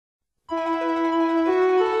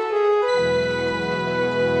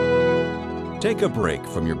Take a break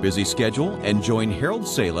from your busy schedule and join Harold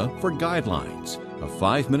Sala for Guidelines, a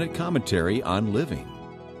 5-minute commentary on living.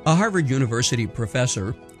 A Harvard University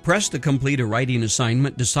professor, pressed to complete a writing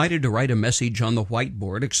assignment, decided to write a message on the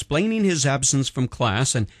whiteboard explaining his absence from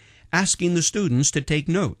class and asking the students to take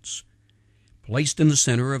notes. Placed in the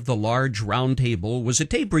center of the large round table was a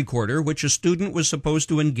tape recorder which a student was supposed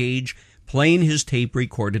to engage playing his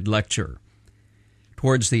tape-recorded lecture.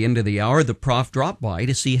 Towards the end of the hour, the prof dropped by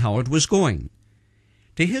to see how it was going.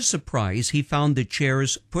 To his surprise, he found the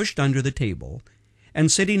chairs pushed under the table,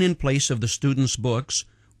 and sitting in place of the students' books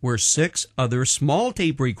were 6 other small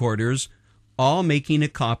tape recorders, all making a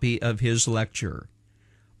copy of his lecture.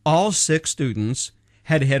 All 6 students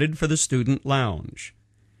had headed for the student lounge.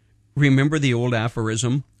 Remember the old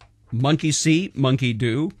aphorism, monkey see, monkey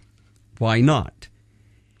do? Why not?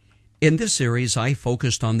 In this series, I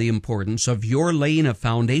focused on the importance of your laying a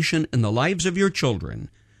foundation in the lives of your children,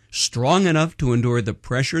 strong enough to endure the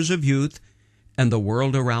pressures of youth and the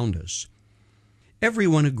world around us.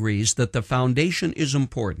 Everyone agrees that the foundation is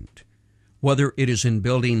important, whether it is in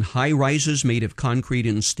building high-rises made of concrete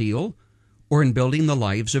and steel or in building the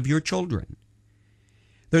lives of your children.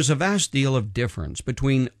 There's a vast deal of difference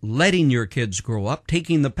between letting your kids grow up,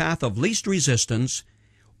 taking the path of least resistance,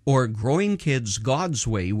 or growing kids God's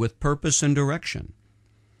way with purpose and direction.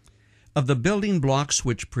 Of the building blocks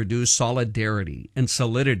which produce solidarity and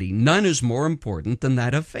solidity, none is more important than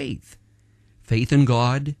that of faith. Faith in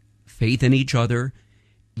God, faith in each other,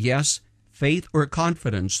 yes, faith or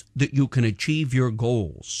confidence that you can achieve your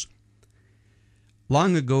goals.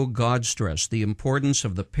 Long ago, God stressed the importance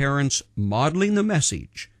of the parents modeling the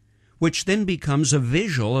message, which then becomes a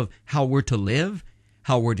visual of how we're to live,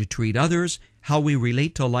 how we're to treat others, how we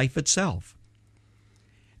relate to life itself.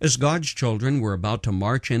 As God's children were about to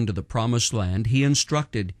march into the promised land, he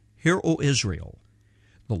instructed, "Hear, O Israel,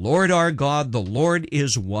 the Lord our God, the Lord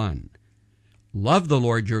is one. Love the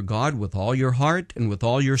Lord your God with all your heart and with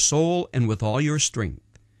all your soul and with all your strength.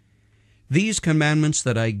 These commandments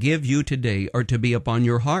that I give you today are to be upon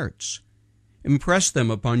your hearts. Impress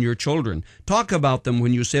them upon your children. Talk about them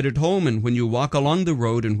when you sit at home and when you walk along the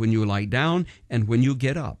road and when you lie down and when you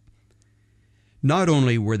get up." Not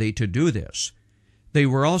only were they to do this, they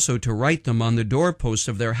were also to write them on the doorposts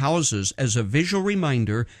of their houses as a visual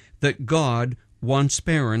reminder that God wants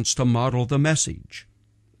parents to model the message.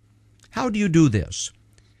 How do you do this?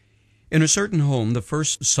 In a certain home, the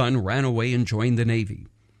first son ran away and joined the Navy.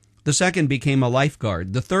 The second became a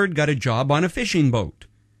lifeguard. The third got a job on a fishing boat.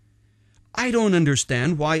 "I don't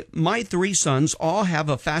understand why my 3 sons all have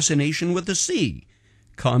a fascination with the sea,"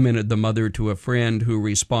 commented the mother to a friend who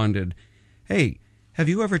responded, "Hey, have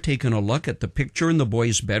you ever taken a look at the picture in the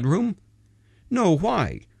boy's bedroom?" "No,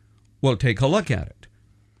 why?" "Well, take a look at it."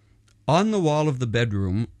 On the wall of the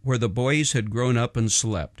bedroom, where the boys had grown up and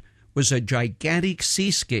slept, was a gigantic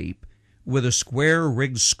seascape with a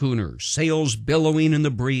square-rigged schooner, sails billowing in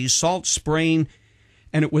the breeze, salt spraying,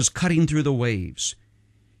 and it was cutting through the waves.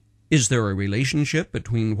 Is there a relationship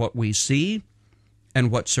between what we see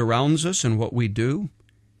and what surrounds us and what we do?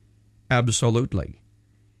 Absolutely.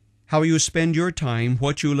 How you spend your time,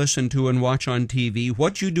 what you listen to and watch on TV,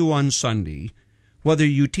 what you do on Sunday, whether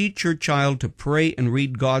you teach your child to pray and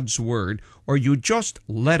read God's Word, or you just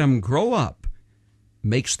let him grow up,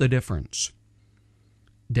 makes the difference.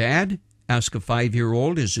 "Dad," asked a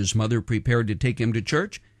 5-year-old as his mother prepared to take him to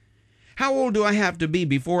church, "how old do I have to be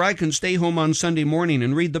before I can stay home on Sunday morning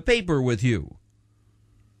and read the paper with you?"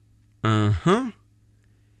 "Uh-huh."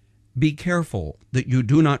 "Be careful that you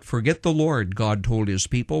do not forget the Lord," God told his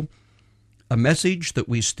people, a message that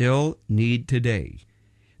we still need today.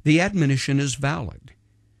 The admonition is valid.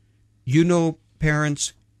 You know,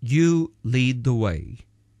 parents, you lead the way.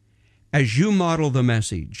 As you model the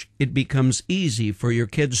message, it becomes easy for your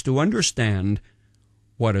kids to understand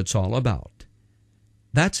what it's all about.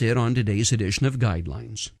 That's it on today's edition of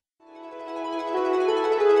Guidelines.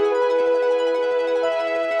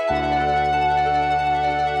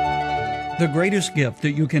 The greatest gift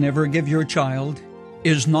that you can ever give your child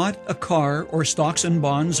is not a car or stocks and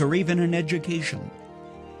bonds or even an education.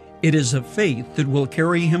 It is a faith that will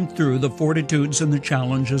carry him through the fortitudes and the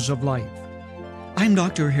challenges of life. I'm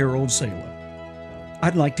Dr. Harold Sala.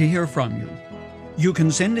 I'd like to hear from you. You can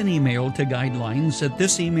send an email to Guidelines at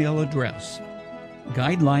this email address,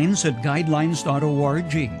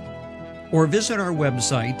 guidelines@guidelines.org, or visit our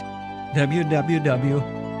website,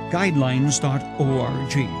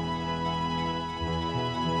 www.guidelines.org.